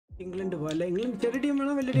England പോലെ England ചെറിയ team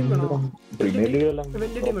വേണോ വലിയ ടീം വേണോ? പ്രീമിയർ ലീഗെല്ലാം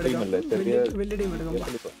വലിയ ടീം എടുക്കാം. വലിയ ടീം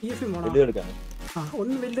എടുക്കാം.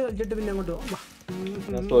 ഒന്ന് വലുത് കളിച്ചിട്ട് പിന്നെ അങ്ങോട്ട് പോകാം.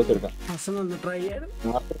 ട്രൈ ചെയ്യാം.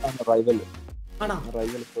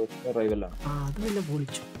 അത് പിന്നെ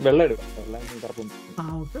പൊളിച്ചു. വെള്ളം എടുക്കാം.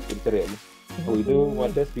 തിരിച്ചറിയാലോ. ഇത്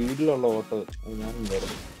മറ്റേ സ്പീഡിലുള്ള ഓട്ടോ ഞാൻ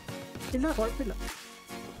ഇല്ല കുഴപ്പമില്ല.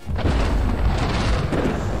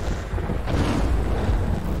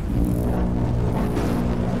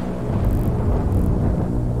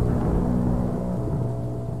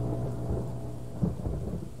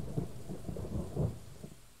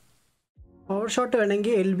 പവർ ഷോട്ട്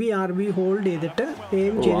വേണമെങ്കിൽ LB RB ഹോൾഡ് ചെയ്തിട്ട്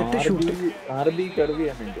എയിം ചെയ്തിട്ട് ഷൂട്ട്.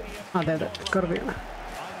 അതെ അതെ കർവ് ചെയ്യണം.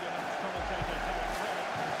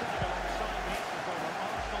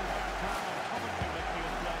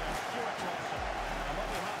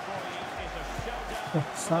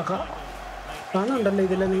 കാണുന്നുണ്ടല്ലോ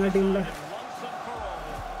ഇതില്ല നിങ്ങളുടെ ടീമിലെ.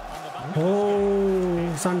 ഓ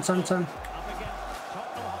സൺ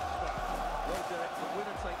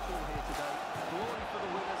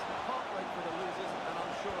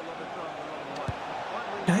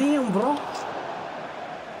Damn, bro.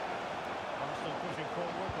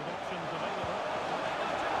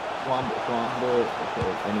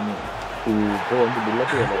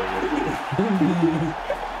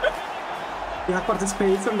 ഞാൻ കുറച്ച്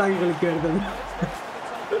സ്പേസ് ഉണ്ടാക്കി കളിക്കുമായിരുന്നു.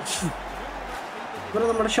 ഇവിടെ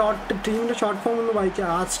നമ്മുടെ ടീമിന്റെ ഷോർട്ട് ഫോം ഒന്ന് വായിച്ച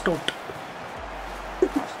ആസ്റ്റോട്ട്.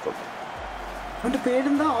 അവന്റെ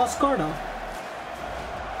പേരെന്താ? ഓസ്കോഡോ?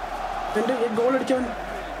 എന്റെ ഗോൾ അടിച്ചവൻ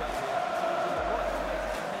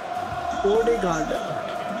ബോഡിഗാർഡ്.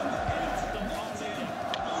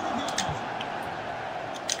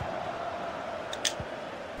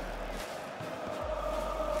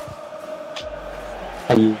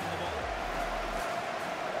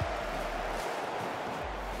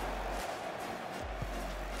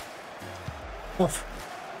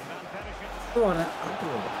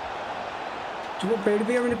 ചുമ്മാ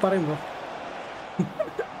പേടിപ്പിക്കാൻ വേണ്ടി പറയുമ്പോ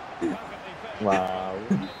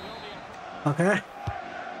ഓക്കെ.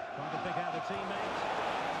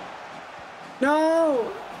 No!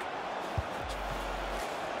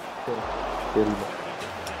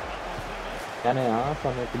 ഞാൻ ആ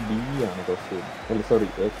സമയത്ത് B ആണ് കുറച്ച് സോറി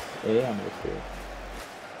A ആണ് കുറച്ച്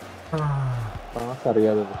പാസ്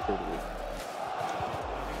അറിയാതെ കുറച്ച്.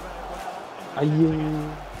 അയ്യോ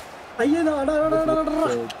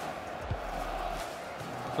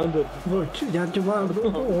ഞാൻ ചുമ്മാ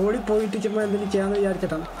ഓടിപ്പോയിട്ട് ചുമ്മാ എന്തെങ്കിലും ചെയ്യാന്ന്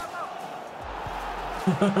വിചാരിച്ചിട്ടാണ്.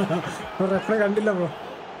 റെഫറെ കണ്ടില്ല ബ്രോ.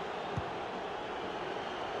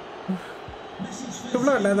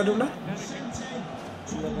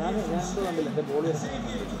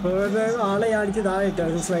 ആളെ അടിച്ച്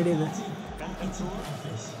താഴെയായിട്ട് സ്ലൈഡ് ചെയ്ത്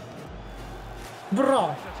ബ്രോ.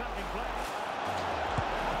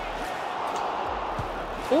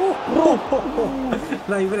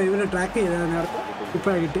 ഇവരെ ട്രാക്ക് ചെയ്ത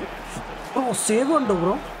ഇപ്പഴാ കിട്ടി. സേവ് ഉണ്ടോ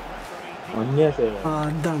ബ്രോ?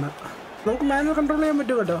 അതാണ് നമുക്ക് മാനുവൽ കൺട്രോൾ ചെയ്യാൻ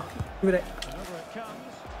പറ്റും കേട്ടോ ഇവരെ.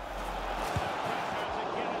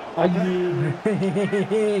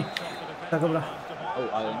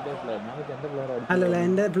 അല്ലല്ല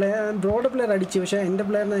എന്റെ ബ്രോഡ് പ്ലെയർ അടിച്ചു. പക്ഷെ എന്റെ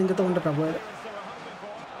പ്ലെയറിനെ എന്റെ തോണ്ടിട്ടാ പോയത്.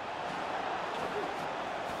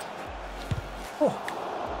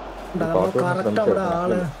 കറക്റ്റ് അവിടെ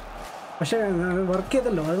ആള്. പക്ഷെ വർക്ക്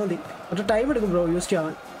ചെയ്തല്ലോ അത് മതി. പക്ഷെ ടൈം എടുക്കും ബ്രോ യൂസ്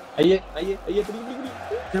ചെയ്യാൻ.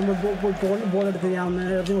 ഞാൻ ബോൾ എടുത്ത് ഞാൻ ഒന്ന്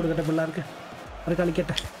എറിഞ്ഞു കൊടുക്കട്ടെ പിള്ളേർക്ക്, അത്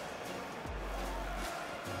കളിക്കട്ടെ.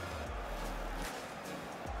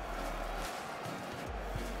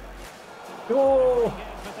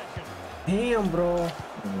 ബ്രോ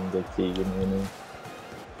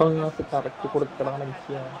കറക്റ്റ് കൊടുക്കണം.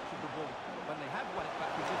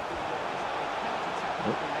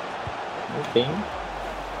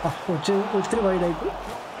 ഒത്തിരി വൈഡായിപ്പോ.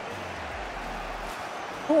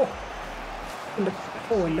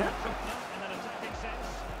 ഇല്ല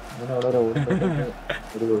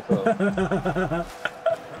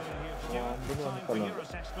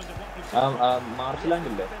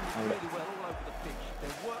മാർച്ചിലാൻഡില്ലേ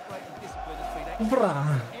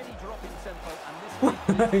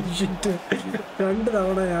രണ്ട്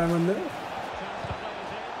തവണ ഞാൻ വന്ന്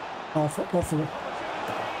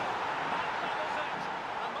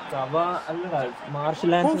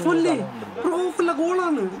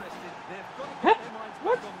ഗോളാണ്.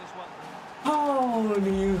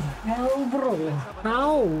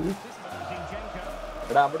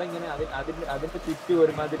 അവിടെ ഇങ്ങനെ അതിന്റെ ചുറ്റും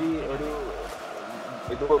ഒരുമാതിരി ഒരു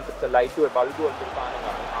ഇത് ലൈറ്റ് ബൾബ് പോലത്തെ ഒരു സാധനം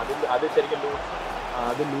കാണും. അത് ശരിക്കും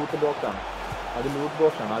അത് ലൂട്ട് ബോക്സ് ആണ്.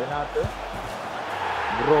 അതിനകത്ത്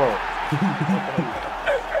ബ്രോ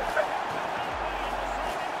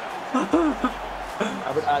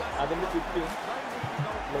അതിന്റെ ചുറ്റും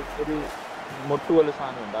ഒരു മൊട്ട് പോലെ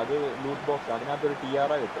സാധനമുണ്ട്. അത് ലൂട്ട് ബോക്സ്. അതിനകത്തൊരു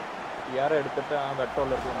ടിയാറ കിട്ടും. ടിയാറ എടുത്തിട്ട് ആ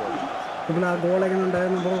വെട്ടമുള്ളവർക്കും പോകും. ഗോൾ എങ്ങനെ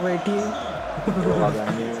ഉണ്ടായിരുന്നു വെയിറ്റ് ചെയ്യും.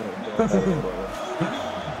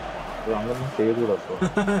 അങ്ങനൊന്നും ചെയ്തുകൂടാ.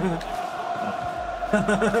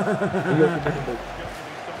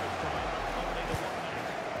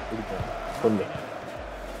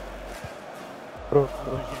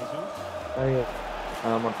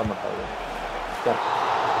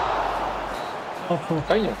 മുട്ട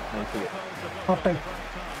കഴിഞ്ഞു.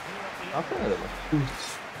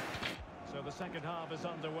 So the second half is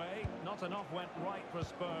underway. Not enough went right for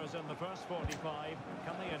Spurs in the first 45.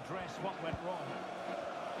 Can they address what went wrong?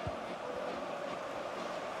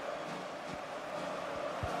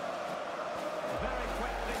 Very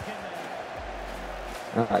quick thinking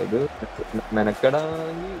there. ഇത്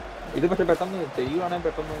മെനക്കെടാണെങ്കിൽ ഇത് പക്ഷെ പെട്ടെന്ന് ചെയ്യുവാണെങ്കിൽ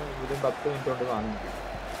പെട്ടെന്ന് ഇതിന് 10 മിനിറ്റ് കൊണ്ട് കാണും.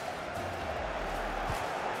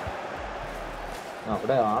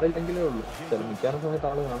 അവിടെ ആളില്ലെങ്കിലേ ഉള്ളൂ. മിക്കാനും സമയത്ത്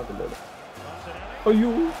ആള് കാണത്തില്ലല്ലോ.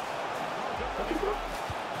 അയ്യോ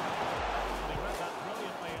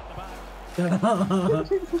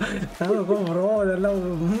ബ്രോ ഇതെല്ലാം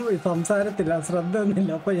സംസാരത്തില്ല, ശ്രദ്ധ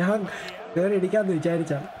ഒന്നുമില്ല. അപ്പൊ ഞാൻ കയറി ഇടിക്കാന്ന്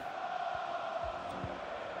വിചാരിച്ചാണ്.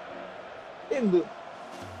 എന്ത്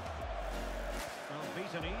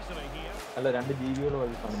അല്ല, 2 ജീവികൾ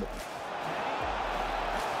വഴി കാണുന്നത്.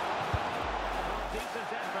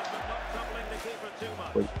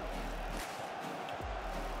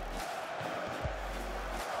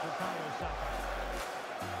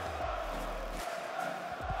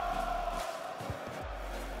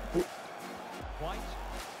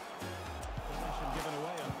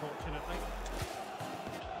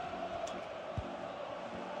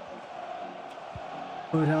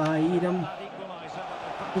 ഒരായിരം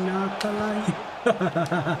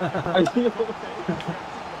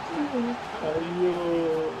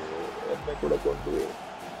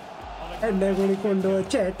എന്നെ കൂടി കൊണ്ടുപോ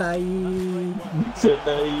ചേട്ടായി.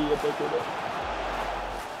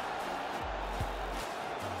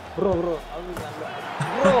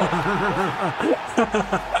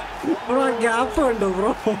 ബ്രോ ഗ്യാപ്പ് ഉണ്ടോ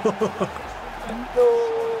ബ്രോ?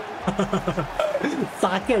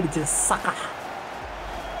 സാക്ക അടിച്ച് സക്ക.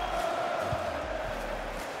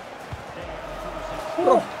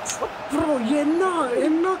 ബ്രോ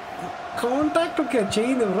എന്നാ കോണ്ടാക്ട് ഒക്കെയാ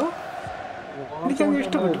ചെയ്യുന്നത് ബ്രോ. എനിക്കങ്ങ്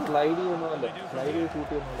ഇഷ്ടപ്പെട്ടു.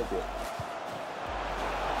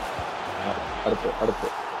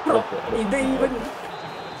 ഇത് ഈവൻ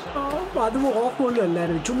അതും ഓഫ് പോലും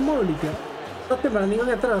അല്ലായിരുന്നു, ചുമ്മാ വിളിക്കുക. സത്യം പറയാം,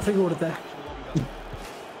 നിങ്ങൾക്ക് എത്ര റഫറിക്ക് കൊടുത്തേ?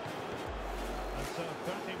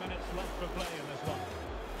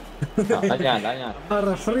 ആ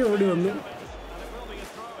റഫറി ഓടി വന്നു.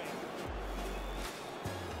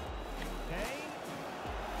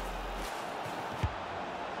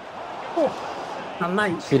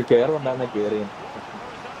 നന്നായി.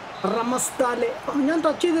 ഞാൻ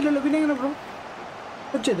ടച്ച് ചെയ്തില്ലല്ലോ, പിന്നെ എങ്ങനെ ബ്രോ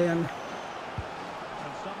ടച്ച് ചെയ്തേ? ഞാൻ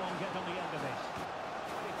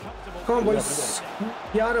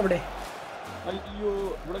യാറെവിടെ? അയ്യോ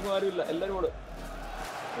ഇവിടെ ആരുമില്ല, എല്ലാരും കൂടെ.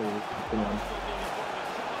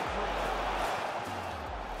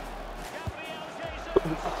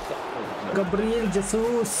 Gabriel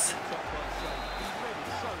Jesus.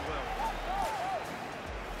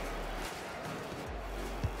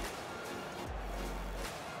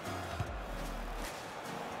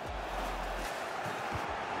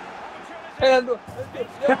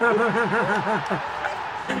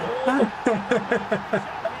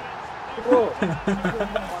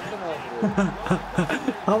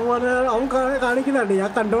 അവൻ കാണിക്കുന്നുണ്ട്,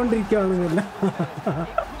 ഞാൻ കണ്ടോണ്ടിരിക്കുകയാണെന്നില്ല.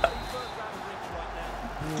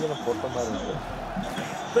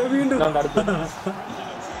 വീണ്ടും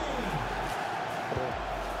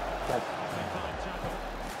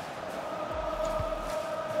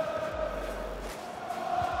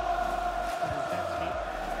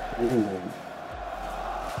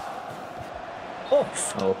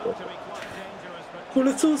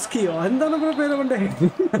കുളിസൂസ്കിയോ എന്താണ് ബ്രോ പേര് കൊണ്ടേ?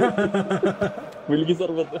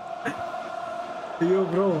 അയ്യോ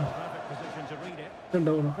ബ്രോ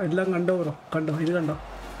കണ്ടോ ബ്രോ? എല്ലാം കണ്ടോ ബ്രോ? കണ്ടോ? ഇത് കണ്ടോ?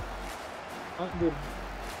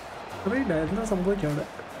 അറിയില്ല എന്താ സംഭവിക്കാം അവിടെ.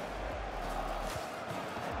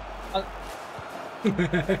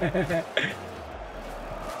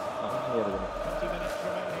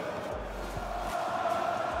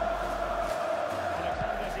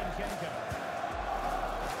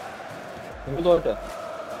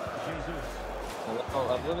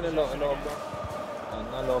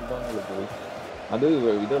 അത്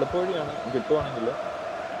ഇത് എളുപ്പവഴിയാണ്, കിട്ടുവാണെങ്കിൽ.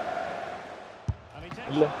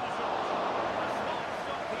 ഇല്ല,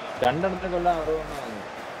 2 കൊല്ലം 60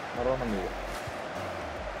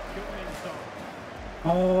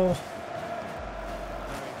 Oh.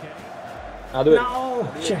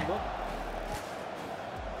 No. Shit.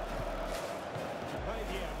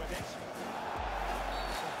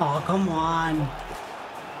 Oh, come on.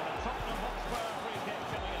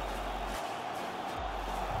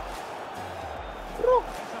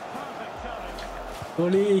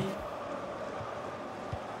 Goalie.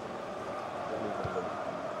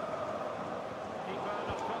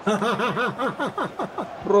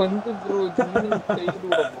 Bro,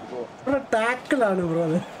 tackle ആണ് ബ്രോ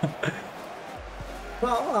അത്.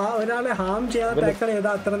 ഒരാളെ ഹാം ചെയ്യാതെ ടാക്കിൾ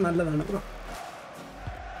ചെയ്താൽ അത്ര നല്ലതാണ് ബ്രോ.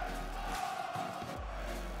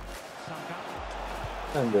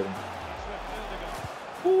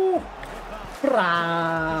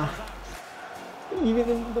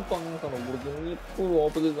 ഇവനെന്ത് പങ്കാണോ ഇപ്പോൾ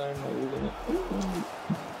ഓപ്പോസിറ്റ്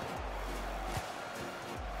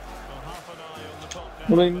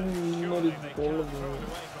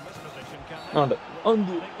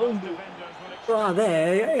അതെ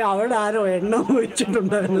അവിടെ ആരോ എണ്ണ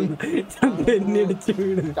ഒഴിച്ചിട്ടുണ്ടായിരുന്നു. എണ്ണടിച്ച്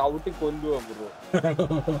വീട് ചവിട്ടി കൊല്ലുവാ ബ്രോ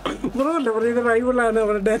അല്ലേ ബ്രോ, ഇത് റൈവലാണ്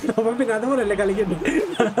അവരുടെ. അപ്പൊ പിന്നെ അതുപോലെയല്ലേ കളിക്കുന്നത്.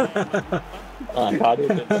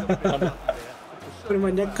 ഒരു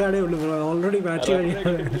മഞ്ഞക്കാടേ ഉള്ളു ബ്രോ, ഓൾറെഡി മാച്ച്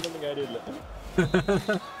കഴിയാതെ.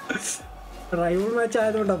 റൈവൽ മാച്ച്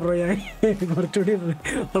ആയതുകൊണ്ടാ ബ്രോ ഞാൻ കുറച്ചുകൂടി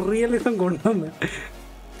റിയലിസം കൊണ്ടുവന്ന്.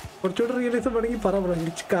 കുറച്ചുകൂടി റിയലിസം വേണമെങ്കിൽ പറ ബ്രോ,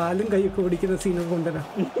 എനിക്ക് കാലും കൈയൊക്കെ ഓടിക്കുന്ന സീനൊക്കെ കൊണ്ടുവരാം.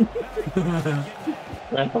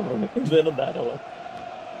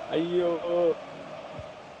 അയ്യോ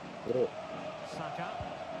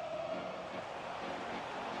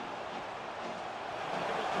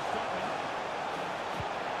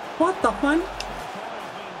What the fun?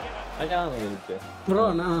 Bro,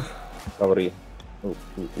 nah. Sorry.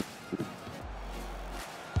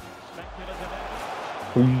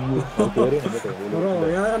 Bro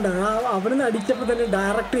ഞാൻ അവിടുന്ന് അടിച്ചപ്പോൾ തന്നെ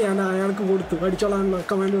ഡയറക്റ്റ് ഞാൻ അയാൾക്ക് കൊടുത്തു, അടിച്ചോളാനുള്ള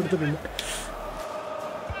കമാൻഡ് കൊടുത്തിട്ടുണ്ട്.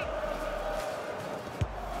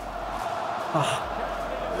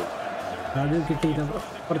 അത് കിട്ടിയില്ല ബ്രോ,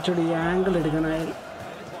 കുറച്ചുകൂടി ആംഗിൾ എടുക്കാനായാലും.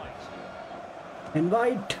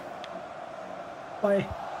 ഇൻവൈറ്റ്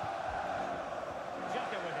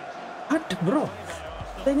ബ്രോ,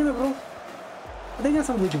 അതെങ്ങനെ ബ്രോ, അതെങ്ങനെ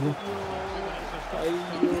സംഭവിച്ചു ബ്രോ?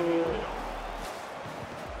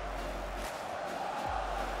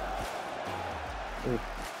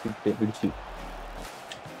 പിടിച്ചു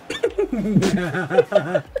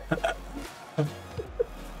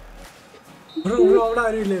ബ്രോ അവിടെ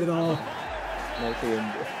ആരും ഇല്ലായിരുന്നോ?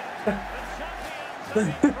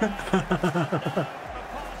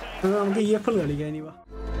 നമുക്ക് EFL കളിക്കാം ഇനി വാ.